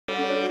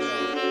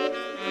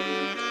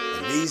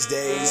these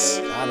days.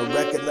 I don't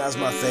recognize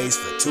my face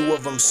for 2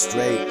 of them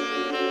straight.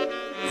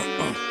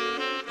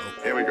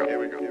 Here we go.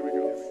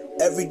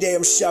 Every day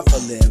I'm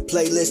shuffling,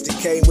 playlist that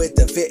came with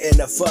the fit and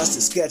the fuss,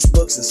 and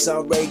sketchbooks and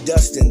sun ray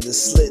dusting, the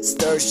slits,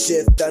 third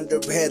shift,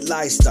 underhead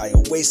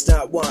lifestyle, waste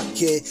not want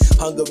kid,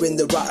 hunger in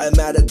the rotten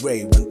matter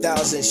grade,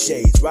 1,000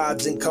 shades,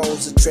 rods and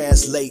cones are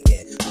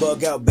translating,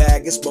 bug out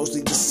bag, it's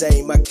mostly the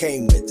same I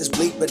came with, this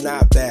bleak but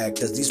not bad,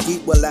 cause these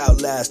feet will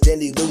outlast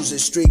any losing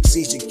streak,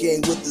 sees your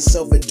king with the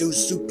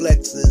self-induced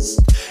suplexes.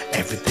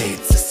 Every day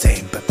it's the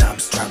same, but I'm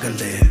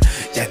struggling.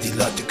 Ja, die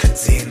Leute können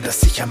sehen,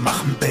 dass ich am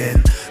Machen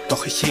bin.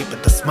 Doch ich hebe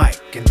das Mic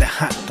in der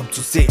Hand, um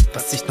zu sehen,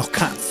 was ich noch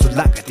kann,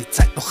 solange die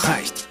Zeit noch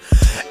reicht.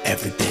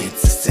 Every day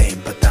it's the same,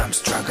 but I'm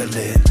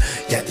struggling.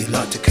 Ja, die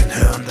Leute können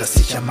hören, dass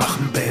ich am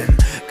Machen bin.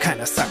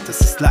 Keiner sagt,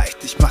 es ist leicht,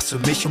 ich mach's für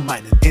mich und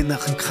meinen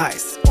inneren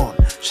Kreis. Und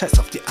scheiß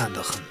auf die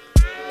anderen.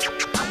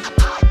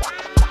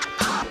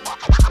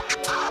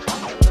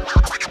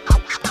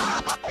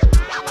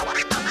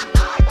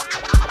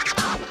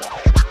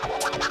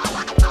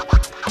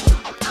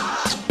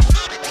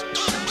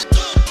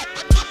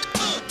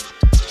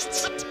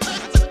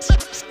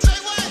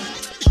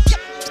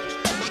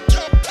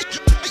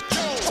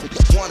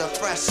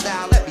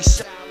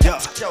 Ja,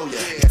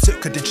 ich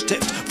zücke den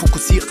Stift,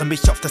 fokussiere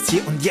mich auf das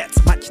Hier und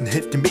Jetzt. Manchen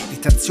hilft die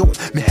Meditation,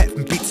 mir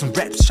helfen Beats und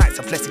Raps. Scheiß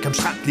auf lässig am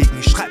Schrank liegen,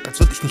 ich schreib, als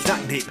würde ich nicht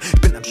lang leben.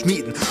 Ich bin am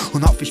Schmieden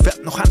und hoffe, ich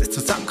werde noch alles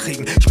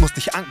zusammenkriegen. Ich muss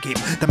nicht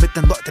angeben, damit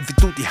dann Leute wie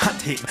du die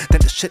Hand heben.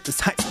 Denn das Shit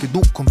ist heiß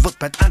genug und wird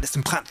bald alles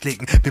in Brand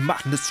legen. Wir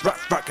machen es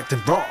rough, rugged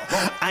and raw.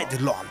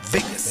 Eidolon,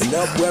 Wigges. And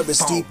up where it's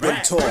steep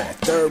and tall,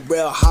 third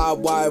rail, high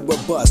wire,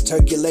 robust,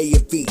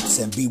 Herculean feats,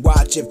 and be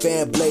watching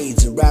fan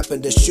blades and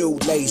rapping the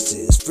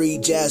shoelaces. Free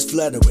jazz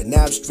fluttering,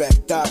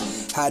 abstract thought,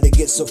 how to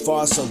get so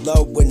far so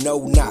low with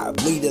no knot.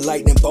 Bleeding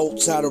lightning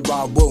bolts out of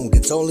our wound.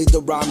 It's only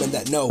the rhyming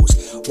that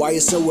knows why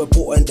it's so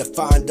important to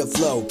find the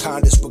flow.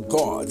 Kindest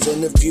regards,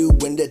 interview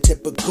when the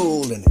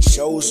typical, and it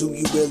shows who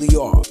you really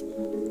are.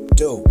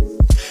 Do.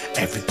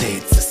 Every day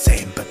it's the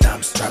same, but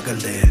I'm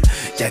struggling.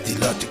 Ja, die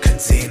Leute können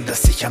sehen,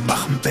 dass ich am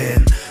Machen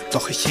bin.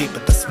 Doch ich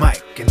hebe das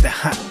Mic in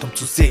der Hand, um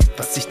zu sehen,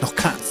 was ich noch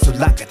kann,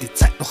 solange die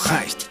Zeit noch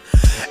reicht.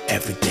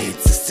 Every day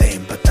it's the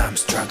same, but I'm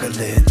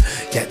struggling.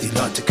 Ja, die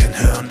Leute können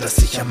hören, dass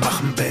ich am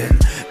Machen bin.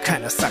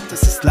 Keiner sagt,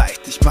 es ist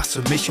leicht, ich mach's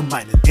für mich und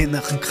meinen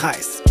inneren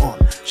Kreis. Und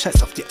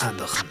scheiß auf die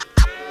anderen.